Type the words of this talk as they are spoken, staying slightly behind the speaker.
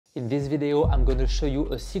In this video, I'm gonna show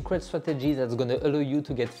you a secret strategy that's gonna allow you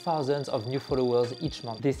to get thousands of new followers each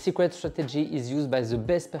month. This secret strategy is used by the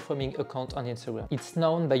best performing account on Instagram. It's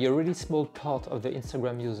known by a really small part of the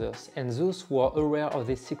Instagram users, and those who are aware of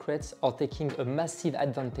these secrets are taking a massive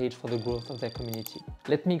advantage for the growth of their community.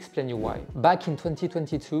 Let me explain you why. Back in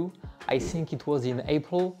 2022, I think it was in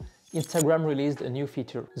April, Instagram released a new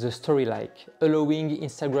feature, the Story Like, allowing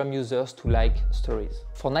Instagram users to like stories.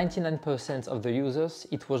 For 99% of the users,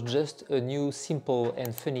 it was just a new, simple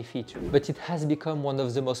and funny feature. But it has become one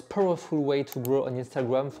of the most powerful ways to grow on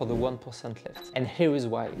Instagram for the 1% left. And here is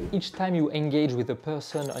why. Each time you engage with a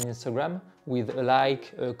person on Instagram, with a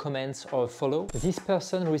like, a comment or a follow, this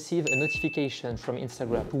person receives a notification from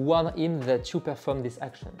Instagram to warn him that you perform this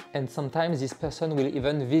action. And sometimes this person will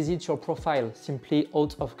even visit your profile simply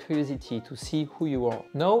out of curiosity to see who you are.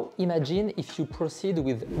 Now imagine if you proceed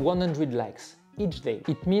with 100 likes each day.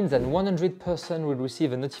 It means that 100% will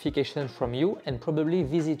receive a notification from you and probably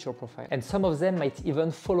visit your profile. And some of them might even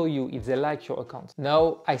follow you if they like your account.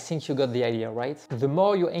 Now, I think you got the idea, right? The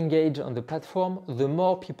more you engage on the platform, the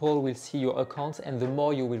more people will see your account and the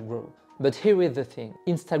more you will grow. But here is the thing,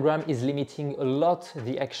 Instagram is limiting a lot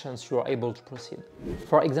the actions you are able to proceed.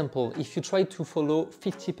 For example, if you try to follow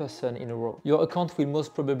 50% in a row, your account will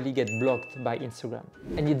most probably get blocked by Instagram.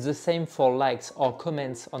 And it's the same for likes or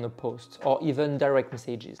comments on a post or even direct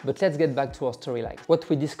messages. But let's get back to our story likes. What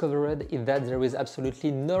we discovered is that there is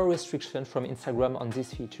absolutely no restriction from Instagram on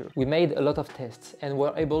this feature. We made a lot of tests and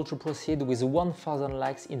were able to proceed with 1,000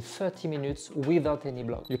 likes in 30 minutes without any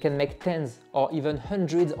block. You can make tens or even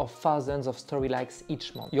hundreds of thousands of story likes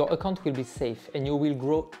each month. Your account will be safe and you will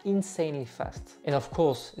grow insanely fast. And of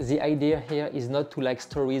course, the idea here is not to like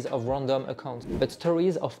stories of random accounts, but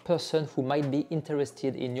stories of persons who might be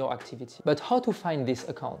interested in your activity. But how to find this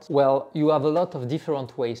account? Well, you have a lot of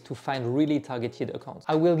different ways to find really targeted accounts.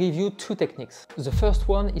 I will give you two techniques. The first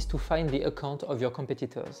one is to find the account of your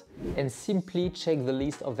competitors and simply check the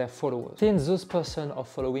list of their followers. Since those persons are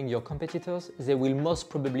following your competitors, they will most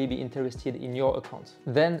probably be interested in your account.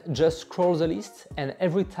 Then just scroll the list and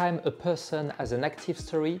every time a person has an active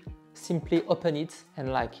story, simply open it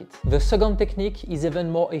and like it. The second technique is even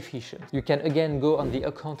more efficient. You can again go on the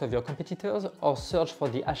account of your competitors or search for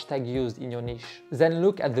the hashtag used in your niche. Then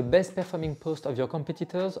look at the best performing post of your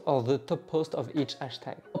competitors or the top post of each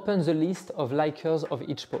hashtag. Open the list of likers of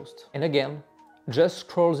each post. And again, just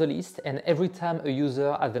scroll the list and every time a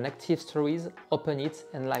user has an active stories, open it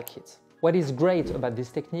and like it. What is great about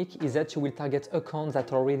this technique is that you will target accounts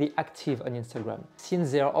that are already active on Instagram,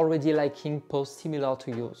 since they are already liking posts similar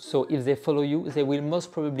to yours. So if they follow you, they will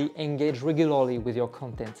most probably engage regularly with your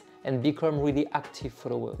content and become really active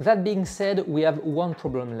followers. That being said, we have one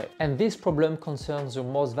problem left, and this problem concerns your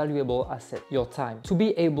most valuable asset, your time. To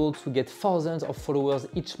be able to get thousands of followers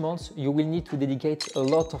each month, you will need to dedicate a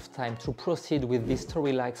lot of time to proceed with these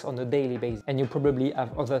story likes on a daily basis, and you probably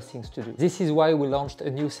have other things to do. This is why we launched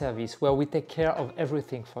a new service where we take care of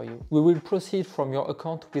everything for you. We will proceed from your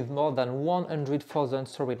account with more than 100,000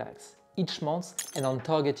 story likes each month and on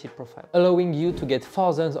targeted profile, allowing you to get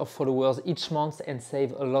thousands of followers each month and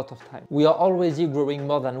save a lot of time. We are already growing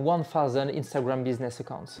more than 1,000 Instagram business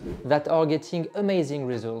accounts that are getting amazing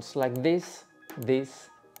results like this,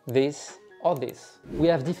 or this. We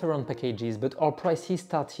have different packages, but our prices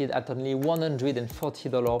started at only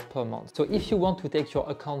 $140 per month. So if you want to take your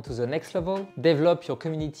account to the next level, develop your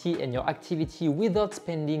community and your activity without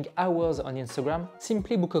spending hours on Instagram,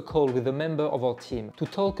 simply book a call with a member of our team to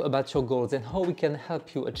talk about your goals and how we can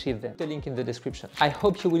help you achieve them. The link in the description. I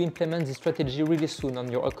hope you will implement this strategy really soon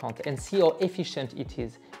on your account and see how efficient it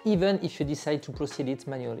is, even if you decide to proceed it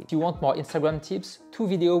manually. If you want more Instagram tips, 2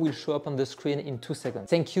 videos will show up on the screen in 2 seconds.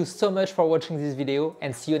 Thank you so much for watching this video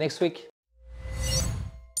and see you next week.